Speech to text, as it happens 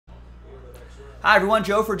Hi everyone,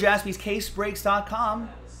 Joe for JaspysCaseBreaks.com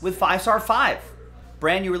with 5-Star 5.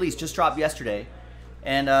 Brand new release, just dropped yesterday.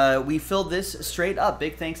 And we filled this straight up.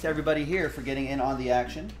 Big thanks to everybody here for getting in on the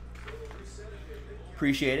action.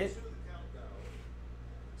 Appreciate it.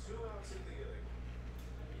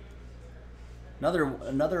 Another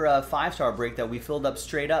 5-star break that we filled up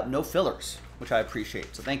straight up, no fillers, which I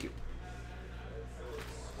appreciate, so thank you.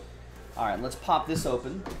 All right, let's pop this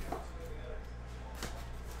open.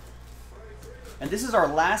 And this is our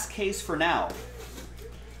last case for now.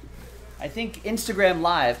 I think Instagram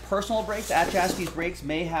Live, personal breaks at Jaspys Breaks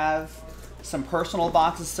may have some personal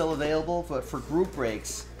boxes still available, but for group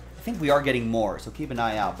breaks, I think we are getting more, so keep an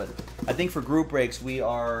eye out. But I think for group breaks, we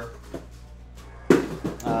are,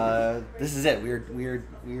 this is it. We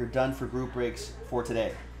are done for group breaks for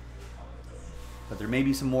today. But there may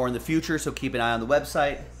be some more in the future, so keep an eye on the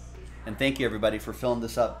website. And thank you everybody for filling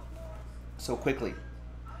this up so quickly.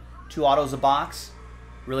 2 autos a box.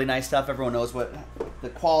 Really nice stuff. Everyone knows what the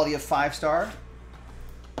quality of 5-star.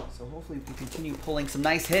 So hopefully we can continue pulling some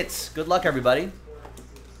nice hits. Good luck, everybody.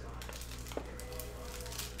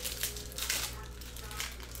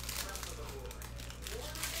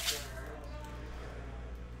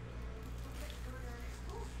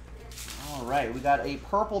 All right, we got a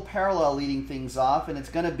purple parallel leading things off, and it's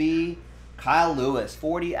going to be Kyle Lewis,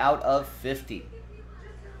 40 out of 50.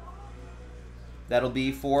 That'll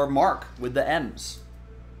be for Mark with the M's.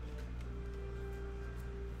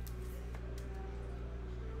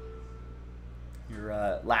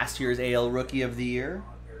 Your last year's AL Rookie of the Year.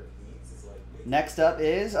 Next up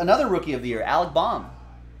is another Rookie of the Year, Alec Baum.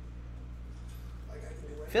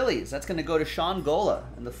 Phillies, that's going to go to Sean Gola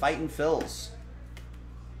and the Fightin' Phils.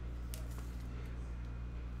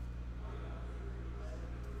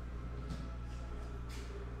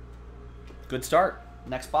 Good start.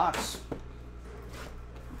 Next box.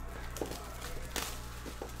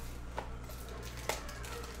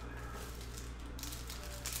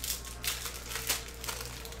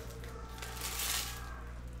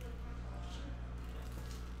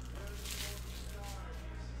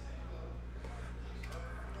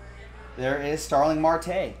 There is Starling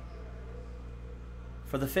Marte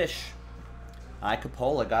for the Fish. I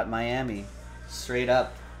Capola got Miami straight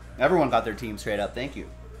up. Everyone got their team straight up. Thank you.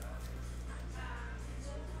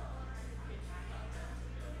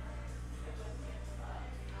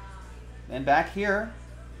 And back here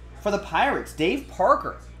for the Pirates, Dave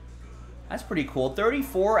Parker. That's pretty cool.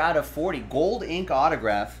 34 out of 40. Gold ink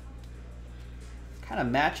autograph. Kind of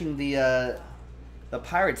matching the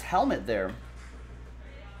Pirates helmet there.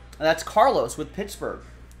 And that's Carlos with Pittsburgh.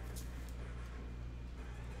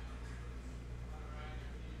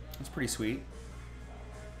 That's pretty sweet.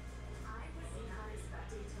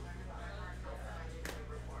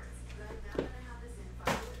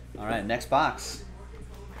 All right, next box.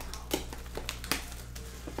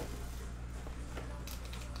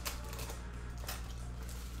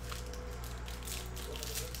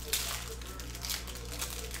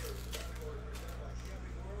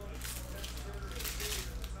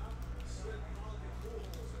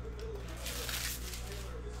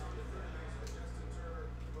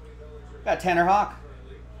 Got Tanner Houck.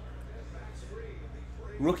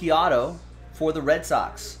 Rookie auto for the Red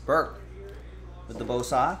Sox. Burke with the Bo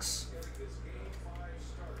Sox.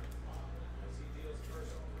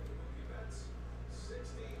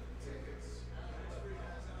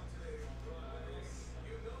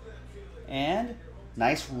 And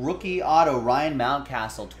nice rookie auto, Ryan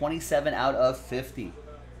Mountcastle, 27 out of 50.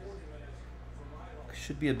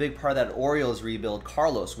 Should be a big part of that Orioles rebuild.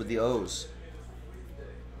 Carlos with the O's.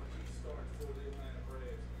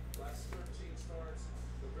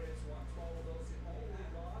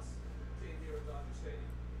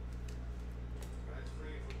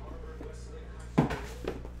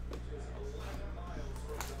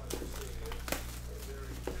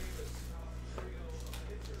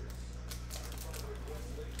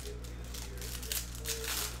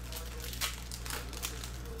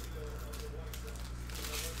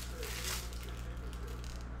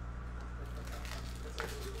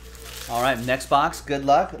 All right, next box. Good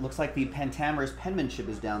luck. It looks like the Pentamer's penmanship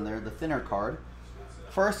is down there, the thinner card.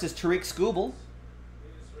 First is Tariq Skubal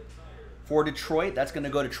for Detroit. That's going to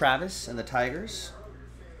go to Travis and the Tigers.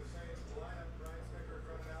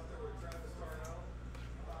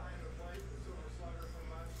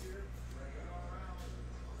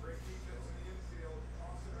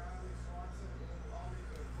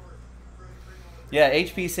 Yeah,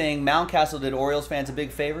 HP saying Mountcastle did Orioles fans a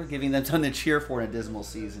big favor, giving them something to cheer for in a dismal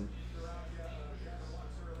season.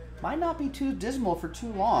 Might not be too dismal for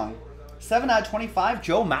too long. 7 out of 25,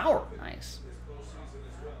 Joe Mauer. Nice.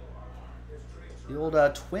 The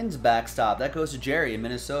old Twins backstop. That goes to Jerry in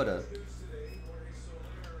Minnesota.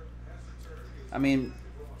 I mean,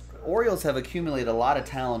 Orioles have accumulated a lot of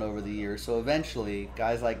talent over the years, so eventually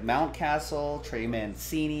guys like Mountcastle, Trey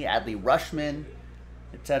Mancini, Adley Rushman,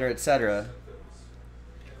 etc., etc.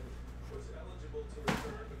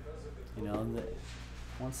 You know,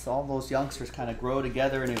 once all those youngsters kind of grow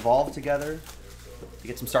together and evolve together, you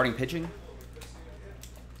get some starting pitching,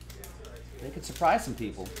 they could surprise some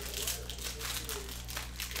people.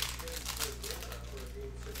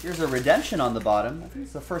 Here's a redemption on the bottom. I think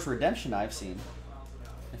it's the first redemption I've seen.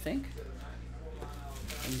 I think.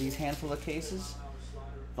 In these handful of cases.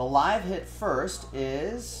 The live hit first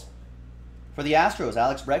is for the Astros,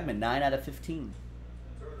 Alex Bregman, 9 out of 15.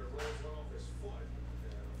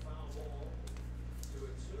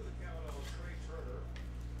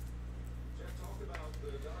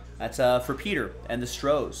 That's for Peter and the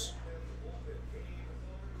Stros.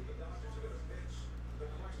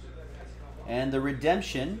 And the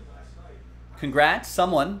redemption, congrats,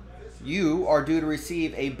 someone, you are due to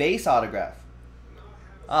receive a base autograph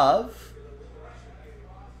of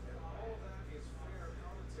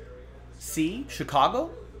C, Chicago,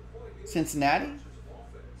 Cincinnati,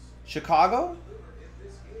 Chicago.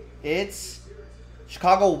 It's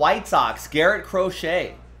Chicago White Sox, Garrett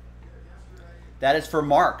Crochet. That is for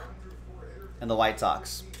Mark and the White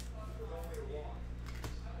Sox.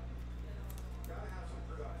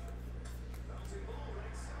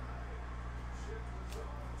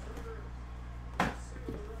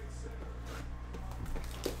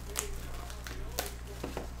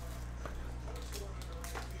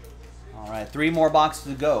 All right, 3 more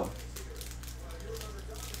boxes to go.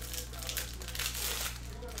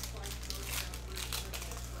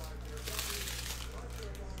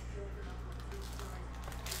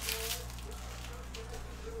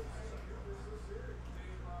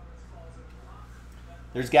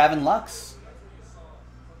 There's Gavin Lux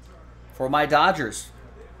for my Dodgers.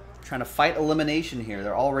 Trying to fight elimination here.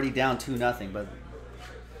 They're already down 2-0, but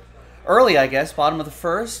early, I guess. Bottom of the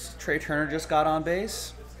first. Trey Turner just got on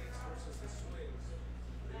base.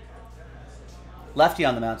 Lefty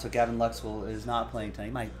on the mound, so Gavin Lux is not playing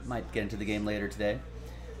tonight. He might get into the game later today.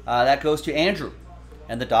 That goes to Andrew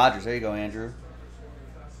and the Dodgers. There you go, Andrew.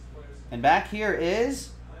 And back here is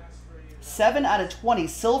 7 out of 20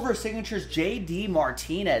 silver signatures. J.D.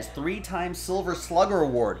 Martinez, 3-time Silver Slugger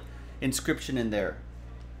Award inscription in there.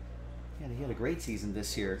 Yeah, he had a great season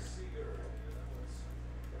this year.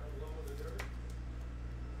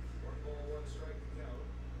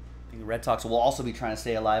 I think the Red Sox will also be trying to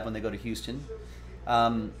stay alive when they go to Houston.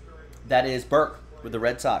 That is Burke with the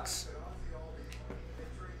Red Sox.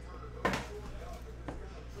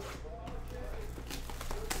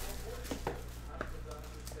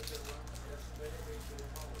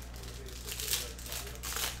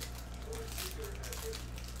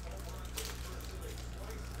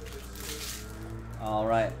 All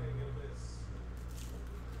right.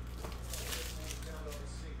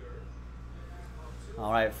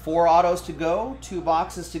 All right, 4 autos to go, 2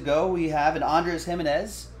 boxes to go. We have an Andres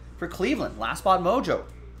Jimenez for Cleveland. Last spot mojo.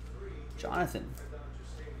 Jonathan.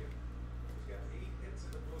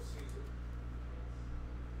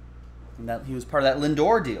 And that he was part of that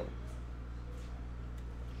Lindor deal.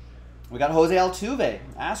 We got Jose Altuve,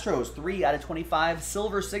 Astros, 3 out of 25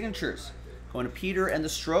 silver signatures. Going to Peter and the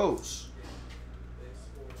Stros.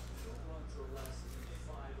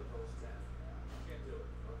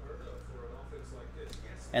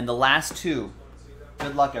 And the last 2.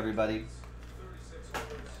 Good luck, everybody.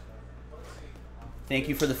 Thank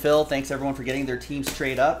you for the fill. Thanks, everyone, for getting their team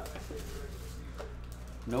straight up.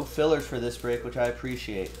 No fillers for this break, which I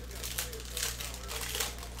appreciate.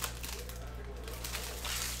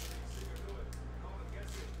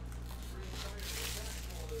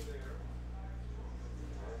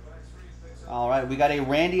 All right, we got a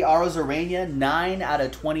Randy Arozarena, 9 out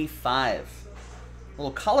of 25. A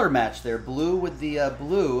little color match there, blue with the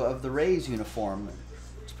blue of the Rays uniform.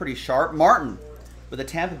 It's pretty sharp. Martin with the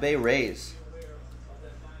Tampa Bay Rays.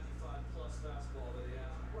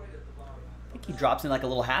 I think he drops in like a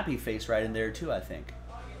little happy face right in there too, I think.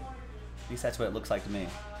 At least that's what it looks like to me.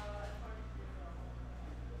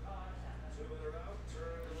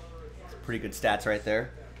 Pretty good stats right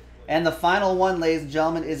there. And the final one, ladies and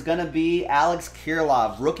gentlemen, is going to be Alex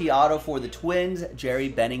Kirilloff. Rookie auto for the Twins. Jerry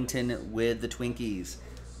Bennington with the Twinkies.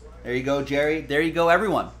 There you go, Jerry. There you go,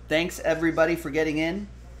 everyone. Thanks, everybody, for getting in.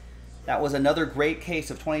 That was another great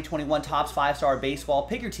case of 2021 Topps 5-Star Baseball.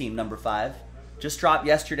 Pick your team, number 5. Just dropped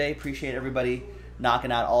yesterday. Appreciate everybody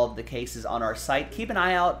knocking out all of the cases on our site. Keep an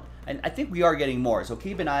eye out. And I think we are getting more. So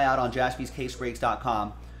keep an eye out on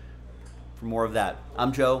jaspyscasebreaks.com for more of that.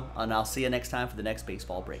 I'm Joe, and I'll see you next time for the next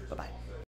baseball break. Bye-bye.